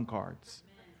remembers phone cards.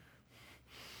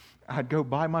 I'd go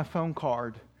buy my phone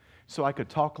card so I could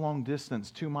talk long distance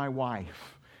to my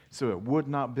wife, so it would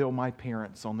not bill my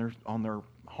parents on their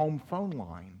home phone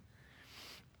line.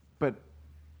 But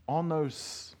on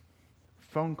those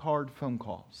phone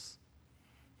calls,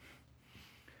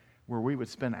 where we would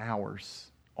spend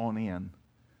hours on end,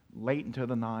 late into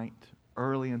the night,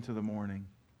 early into the morning,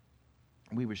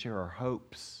 we would share our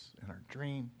hopes and our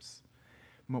dreams,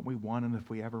 and what we wanted if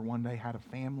we ever one day had a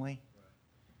family,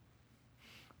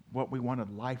 what we wanted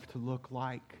life to look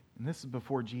like. And this is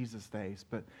before Jesus' days,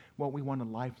 but what we wanted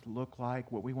life to look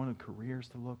like, what we wanted careers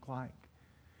to look like.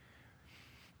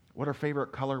 what our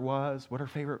favorite color was, what our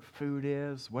favorite food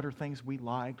is, what are things we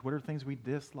liked, what are things we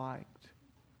disliked.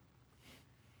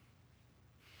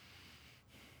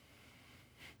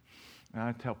 And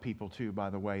I tell people too, by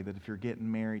the way, that if you're getting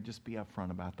married, just be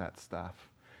upfront about that stuff.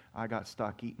 I got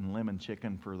stuck eating lemon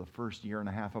chicken for the first year and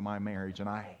a half of my marriage, and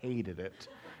I hated it.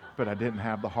 But I didn't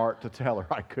have the heart to tell her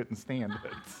I couldn't stand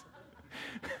it.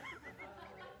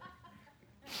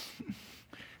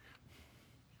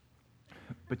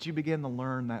 But you begin to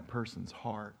learn that person's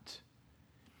heart.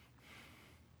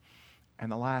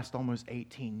 And the last almost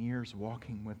 18 years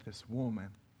walking with this woman,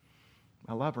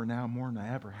 I love her now more than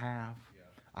I ever have.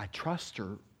 I trust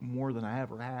her more than I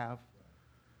ever have.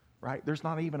 Right? There's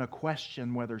not even a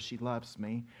question whether she loves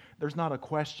me. There's not a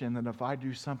question that if I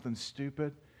do something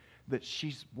stupid, that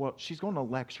she's going to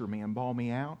lecture me and bawl me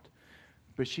out,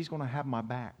 but she's going to have my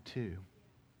back too.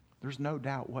 There's no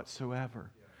doubt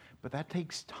whatsoever. But that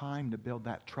takes time to build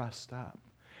that trust up.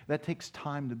 That takes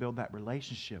time to build that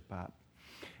relationship up.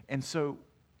 And so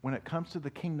when it comes to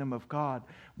the kingdom of God,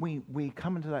 we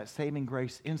come into that saving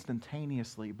grace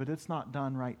instantaneously, but it's not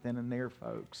done right then and there,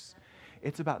 folks.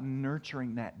 It's about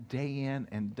nurturing that day in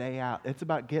and day out. It's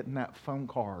about getting that phone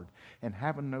card and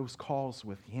having those calls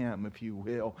with Him, if you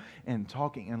will, and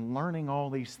talking and learning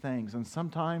all these things. And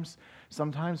sometimes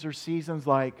there's seasons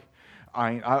like,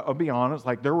 I'll be honest,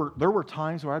 like there were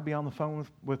times where I'd be on the phone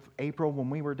with April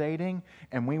when we were dating,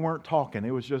 and we weren't talking.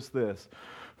 It was just this,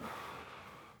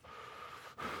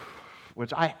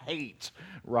 which I hate,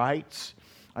 right?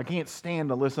 I can't stand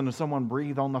to listen to someone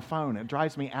breathe on the phone. It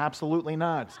drives me absolutely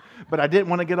nuts. But I didn't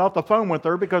want to get off the phone with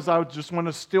her because I just want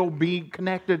to still be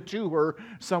connected to her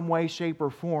some way, shape, or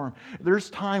form. There's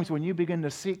times when you begin to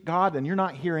seek God and you're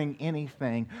not hearing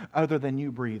anything other than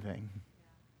you breathing.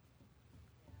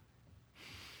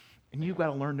 And you've got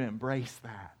to learn to embrace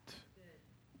that.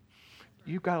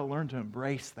 You've got to learn to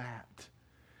embrace that.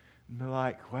 And be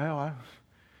like, well,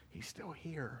 He's still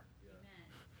here.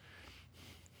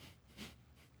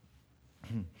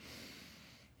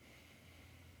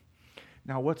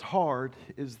 Now, what's hard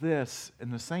is this, in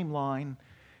the same line,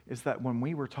 is that when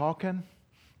we were talking,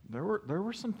 there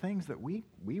were some things that we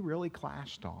really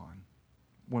clashed on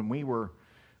when we were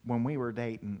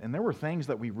dating, and there were things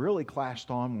that we really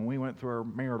clashed on when we went through our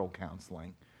marital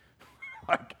counseling.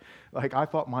 like I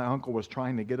thought my uncle was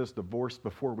trying to get us divorced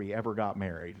before we ever got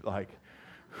married. Like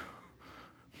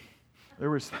there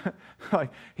was,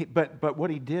 but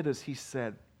what he did is he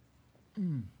said.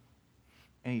 And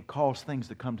He caused things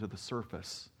to come to the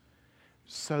surface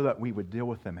so that we would deal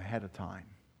with them ahead of time.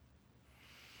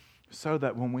 So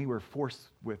that when we were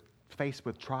faced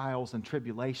with trials and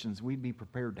tribulations, we'd be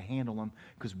prepared to handle them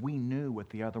because we knew what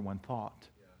the other one thought.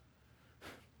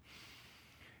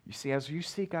 You see, as you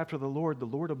seek after the Lord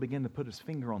will begin to put His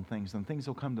finger on things, and things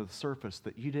will come to the surface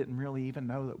that you didn't really even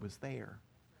know that was there.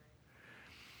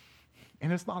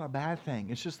 And it's not a bad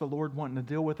thing. It's just the Lord wanting to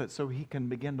deal with it so He can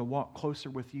begin to walk closer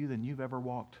with you than you've ever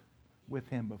walked with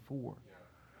Him before.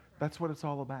 That's what it's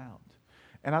all about.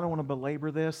 And I don't want to belabor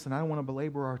this, and I don't want to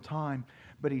belabor our time,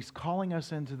 but He's calling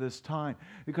us into this time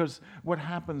because what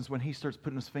happens when He starts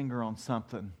putting His finger on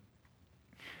something?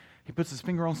 He puts His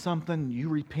finger on something, you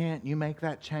repent, you make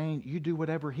that change, you do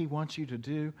whatever He wants you to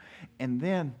do, and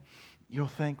then you'll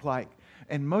think like,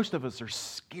 and most of us are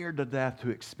scared to death to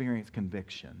experience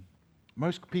conviction.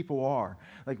 Most people are.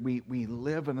 Like we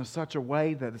live in such a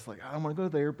way that it's like, I don't want to go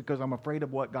there because I'm afraid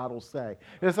of what God will say.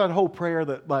 It's that whole prayer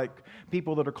that like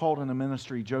people that are called into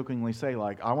ministry jokingly say,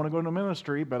 like, I want to go into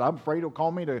ministry, but I'm afraid He'll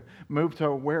call me to move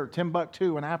to where?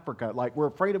 Timbuktu in Africa. Like we're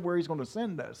afraid of where He's going to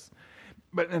send us.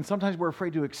 And sometimes we're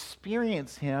afraid to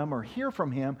experience Him or hear from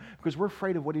Him because we're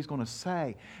afraid of what He's going to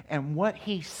say. And what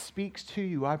He speaks to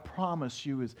you, I promise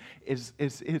you, is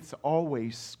it's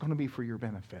always going to be for your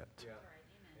benefit. Yeah.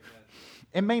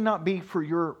 It may not be for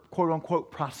your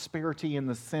quote-unquote prosperity in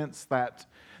the sense that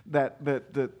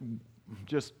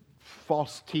just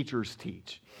false teachers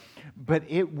teach. But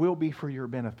it will be for your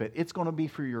benefit. It's going to be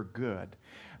for your good.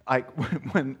 Like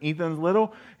when Ethan's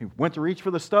little, he went to reach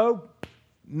for the stove.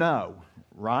 No,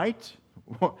 right?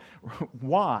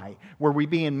 Why? Were we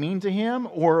being mean to him?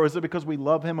 Or is it because we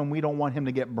love him and we don't want him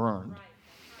to get burned? Right.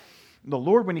 The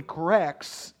Lord, when He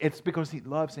corrects, it's because He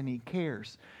loves and He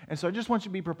cares. And so I just want you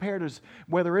to be prepared as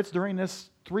whether it's during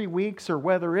this 3 weeks or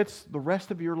whether it's the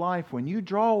rest of your life, when you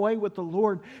draw away with the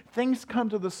Lord, things come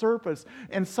to the surface.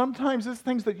 And sometimes it's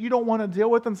things that you don't want to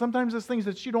deal with, and sometimes it's things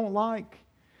that you don't like.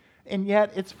 And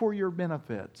yet it's for your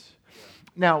benefit.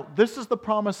 Now, this is the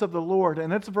promise of the Lord,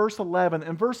 and it's verse 11.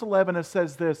 In verse 11 it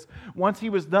says this, once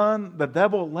He was done, the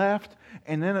devil left,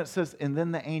 and then it says, and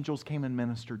then the angels came and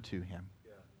ministered to Him.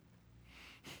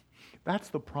 That's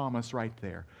the promise right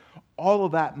there. All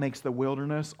of that makes the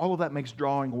wilderness, all of that makes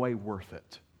drawing away worth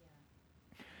it.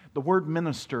 The word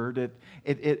ministered,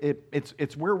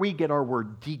 it's where we get our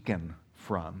word deacon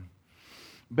from.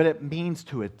 But it means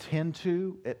to attend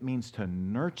to, it means to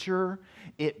nurture,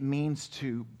 it means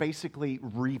to basically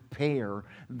repair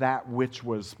that which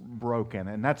was broken.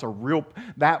 And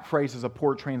that phrase is a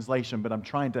poor translation, but I'm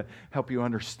trying to help you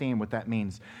understand what that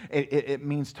means. It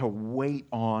means to wait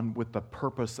on with the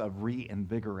purpose of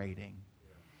reinvigorating.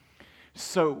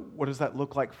 So what does that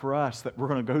look like for us? That we're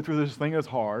going to go through this thing that's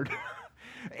hard,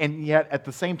 and yet at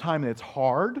the same time it's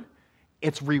hard,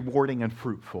 it's rewarding and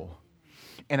fruitful.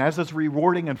 And as it's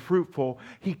rewarding and fruitful,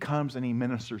 He comes and He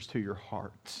ministers to your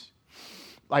heart.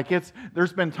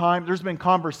 There's been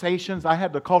conversations. I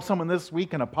had to call someone this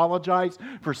week and apologize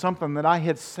for something that I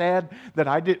had said that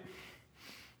I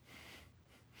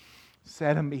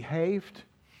said and behaved.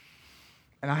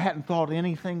 And I hadn't thought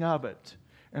anything of it.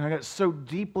 And I got so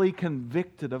deeply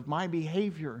convicted of my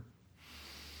behavior.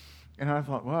 And I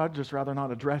thought, well, I'd just rather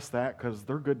not address that because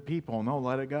they're good people and they'll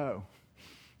let it go.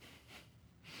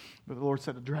 But the Lord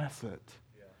said, address it.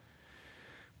 Yeah.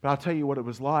 But I'll tell you what it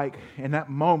was like. In that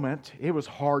moment, it was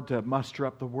hard to muster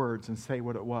up the words and say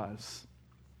what it was.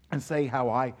 And say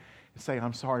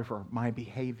I'm sorry for my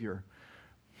behavior.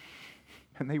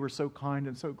 And they were so kind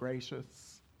and so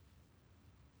gracious.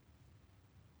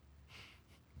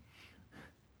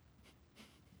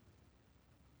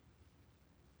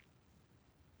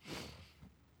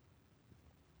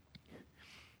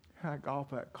 I got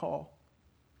off that call.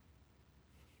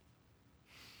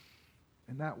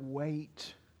 And that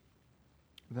weight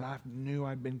that I knew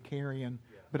I'd been carrying,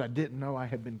 but I didn't know I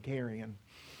had been carrying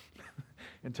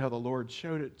until the Lord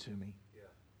showed it to me.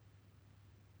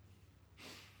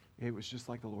 Yeah. It was just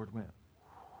like the Lord went.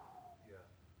 Yeah.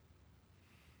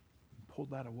 Pulled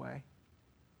that away.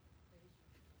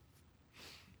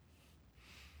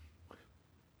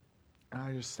 And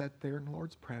I just sat there in the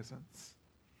Lord's presence.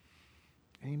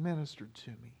 And He ministered to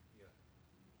me.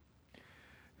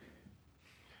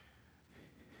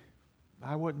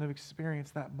 I wouldn't have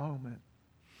experienced that moment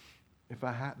if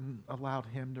I hadn't allowed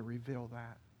Him to reveal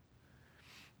that.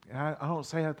 And I don't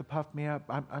say that to puff me up.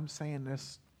 I'm saying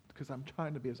this because I'm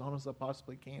trying to be as honest as I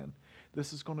possibly can.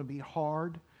 This is going to be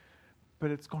hard, but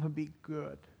it's going to be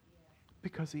good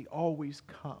because He always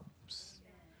comes.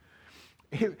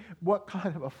 What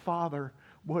kind of a father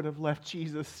would have left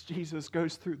Jesus? Jesus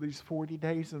goes through these 40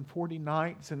 days and 40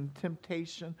 nights and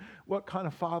temptation. What kind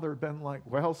of father had been like,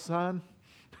 well, son,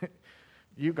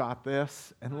 you got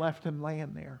this, and left him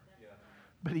laying there? Yeah.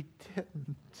 But He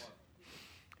didn't.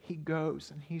 He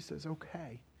goes and He says,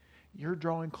 okay, you're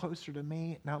drawing closer to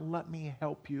me. Now let me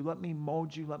help you. Let me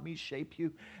mold you. Let me shape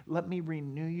you. Let me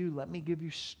renew you. Let me give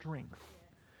you strength.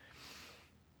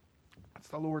 That's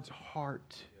the Lord's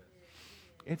heart.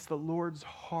 It's the Lord's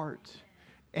heart.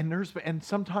 And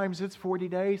sometimes it's 40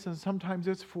 days and sometimes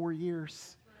it's 4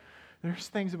 years. There's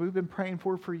things that we've been praying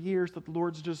for years that the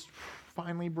Lord's just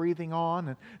finally breathing on.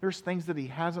 And there's things that He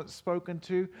hasn't spoken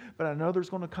to. But I know there's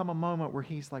going to come a moment where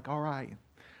He's like, all right,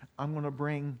 I'm going to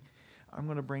bring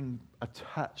a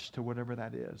touch to whatever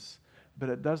that is. But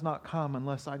it does not come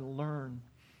unless I learn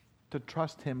to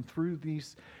trust Him through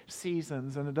these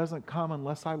seasons. And it doesn't come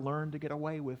unless I learn to get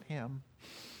away with Him.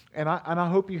 And I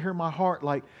hope you hear my heart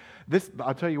like this.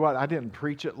 I'll tell you what, I didn't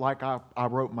preach it like I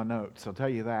wrote my notes. I'll tell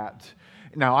you that.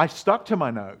 Now, I stuck to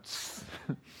my notes.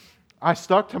 I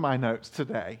stuck to my notes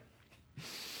today.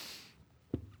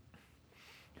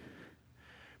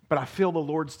 But I feel the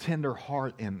Lord's tender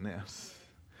heart in this.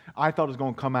 I thought it was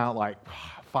going to come out like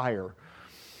fire.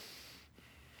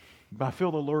 But I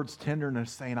feel the Lord's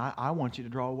tenderness saying, I want you to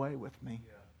draw away with me.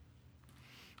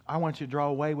 I want you to draw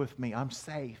away with me. I'm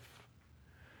safe.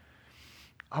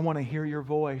 I want to hear your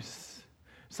voice.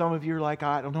 Some of you are like,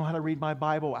 I don't know how to read my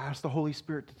Bible. Ask the Holy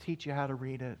Spirit to teach you how to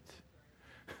read it.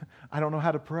 I don't know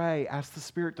how to pray. Ask the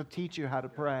Spirit to teach you how to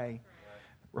pray.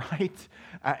 Right?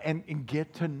 And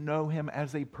get to know Him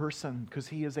as a person, because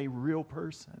He is a real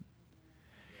person.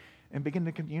 And begin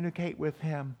to communicate with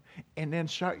Him. And then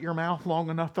shut your mouth long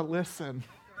enough to listen.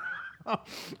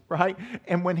 Right?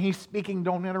 And when He's speaking,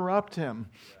 don't interrupt Him.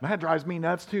 That drives me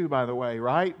nuts too, by the way,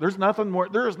 right? There is nothing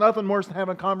worse than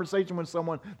having a conversation with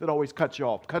someone that always cuts you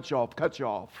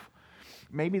off.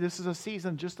 Maybe this is a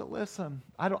season just to listen.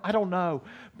 I don't know,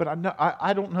 but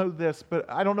I don't know this, but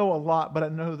I don't know a lot, but I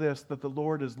know this, that the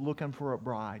Lord is looking for a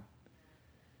bride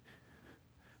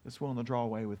that's willing to draw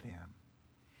away with Him.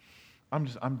 I'm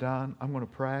done. I'm going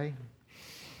to pray.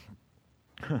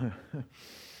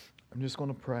 I'm just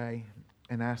going to pray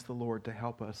and ask the Lord to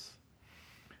help us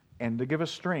and to give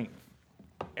us strength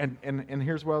And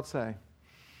here's what I'll say.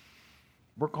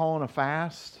 We're calling a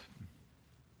fast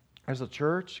as a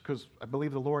church because I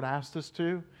believe the Lord asked us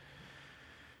to.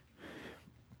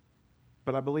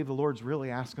 But I believe the Lord's really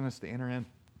asking us to enter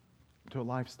into a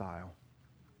lifestyle.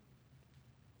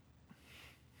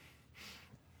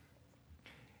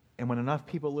 And when enough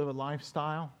people live a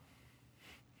lifestyle,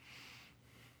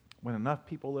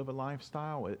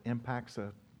 it impacts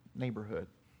a neighborhood.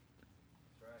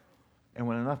 And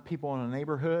when enough people in a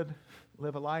neighborhood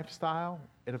live a lifestyle,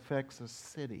 it affects a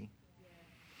city.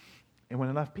 And when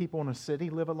enough people in a city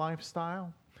live a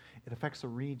lifestyle, it affects a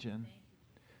region.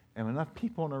 And when enough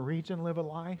people in a region live a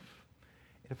life,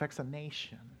 it affects a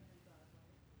nation.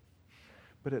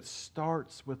 But it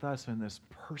starts with us in this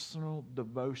personal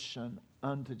devotion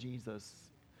unto Jesus.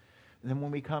 And then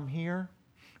when we come here,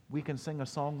 we can sing a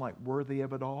song like Worthy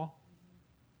of It All,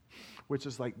 which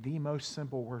is like the most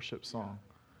simple worship song.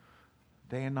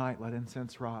 Day and night, let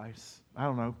incense rise. I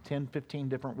don't know, 10, 15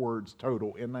 different words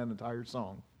total in that entire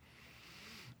song.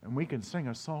 And we can sing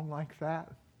a song like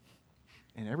that.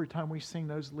 And every time we sing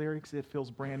those lyrics, it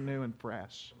feels brand new and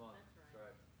fresh. Come on. That's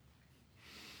right.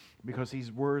 Because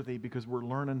He's worthy, because we're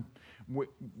learning.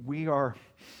 We are,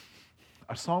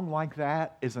 a song like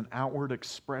that is an outward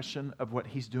expression of what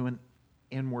He's doing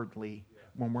inwardly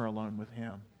when we're alone with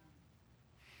Him.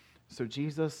 So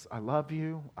Jesus, I love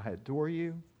you. I adore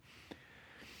you.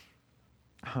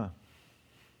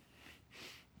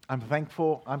 I'm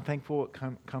thankful it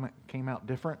came out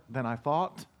different than I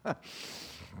thought.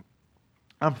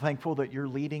 I'm thankful that you're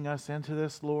leading us into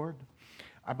this, Lord.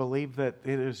 I believe that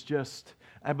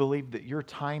I believe that your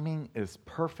timing is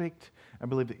perfect. I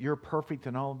believe that you're perfect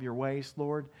in all of your ways,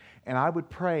 Lord. And I would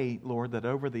pray, Lord, that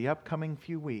over the upcoming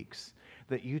few weeks,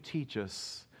 that you teach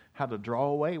us how to draw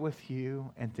away with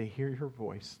you and to hear your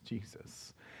voice,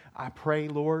 Jesus. I pray,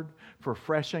 Lord, for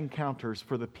fresh encounters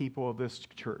for the people of this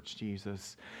church,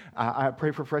 Jesus. I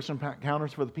pray for fresh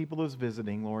encounters for the people who's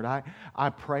visiting, Lord. I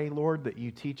pray, Lord, that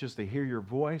you teach us to hear your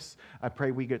voice. I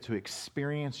pray we get to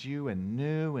experience you in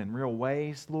new and real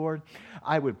ways, Lord.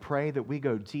 I would pray that we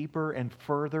go deeper and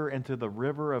further into the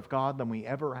river of God than we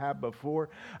ever have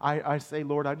before. I say,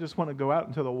 Lord, I just want to go out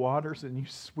into the waters and you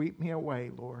sweep me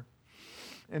away, Lord.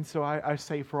 And so I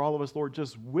say for all of us, Lord,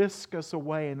 just whisk us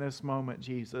away in this moment,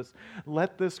 Jesus.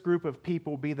 Let this group of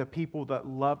people be the people that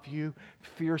love you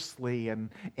fiercely and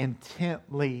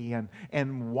intently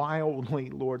and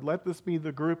wildly, Lord. Let this be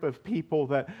the group of people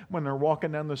that when they're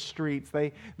walking down the streets,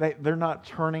 they're not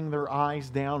turning their eyes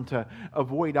down to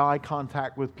avoid eye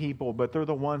contact with people, but they're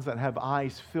the ones that have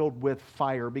eyes filled with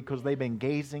fire because they've been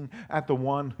gazing at the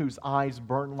one whose eyes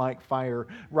burn like fire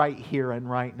right here and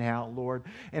right now, Lord.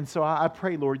 And so I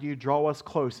pray, Lord, you draw us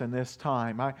close in this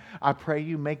time. I pray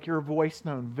you make your voice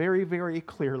known very, very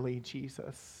clearly,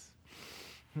 Jesus.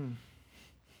 And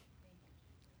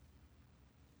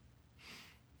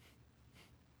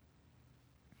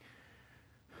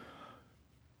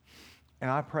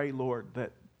I pray, Lord,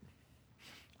 that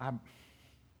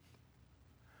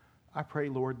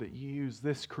you use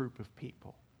this group of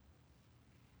people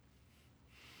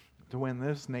to win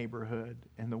this neighborhood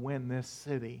and to win this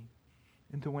city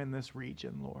and to win this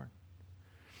region, Lord.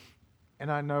 And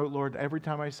I know, Lord, every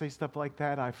time I say stuff like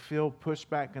that, I feel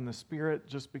pushback in the Spirit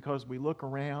just because we look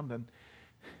around and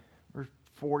there's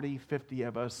 40, 50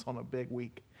 of us on a big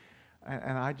week.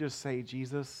 And I just say,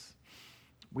 Jesus,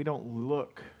 we don't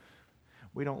look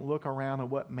around at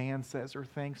what man says or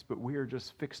thinks, but we are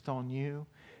just fixed on you.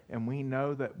 And we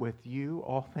know that with you,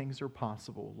 all things are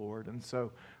possible, Lord. And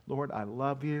so, Lord, I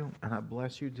love you and I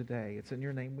bless you today. It's in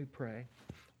your name we pray.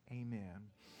 Amen.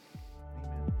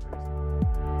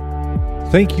 Amen.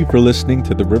 Thank you for listening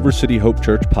to the River City Hope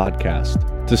Church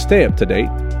podcast. To stay up to date,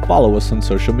 follow us on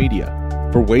social media.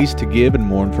 For ways to give and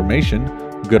more information,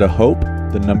 go to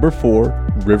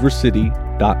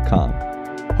hope4rivercity.com.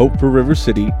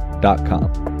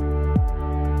 hopeforrivercity.com.